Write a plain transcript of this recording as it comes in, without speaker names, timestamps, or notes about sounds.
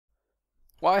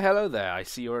Why hello there, I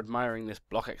see you're admiring this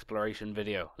block exploration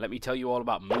video. Let me tell you all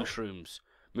about Mooshrooms.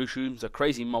 Mooshrooms are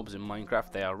crazy mobs in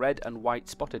Minecraft. They are red and white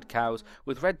spotted cows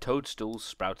with red toadstools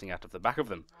sprouting out of the back of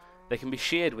them. They can be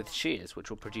sheared with shears which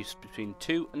will produce between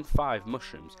 2 and 5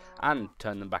 mushrooms and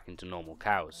turn them back into normal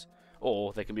cows.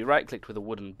 Or they can be right clicked with a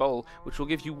wooden bowl which will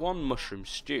give you 1 mushroom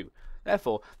stew.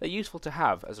 Therefore, they're useful to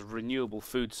have as a renewable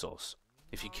food source.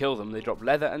 If you kill them, they drop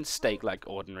leather and steak like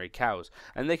ordinary cows,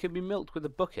 and they can be milked with a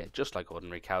bucket just like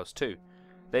ordinary cows too.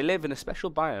 They live in a special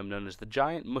biome known as the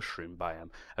giant mushroom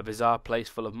biome, a bizarre place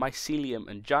full of mycelium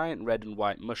and giant red and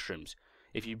white mushrooms.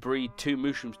 If you breed 2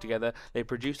 mushrooms together, they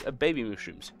produce a baby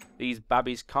mushrooms. These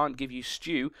babbies can't give you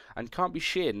stew and can't be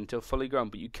sheared until fully grown,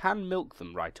 but you can milk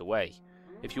them right away.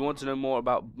 If you want to know more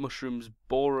about mushrooms'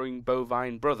 boring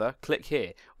bovine brother, click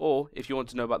here, or if you want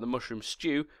to know about the mushroom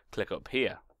stew, click up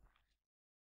here.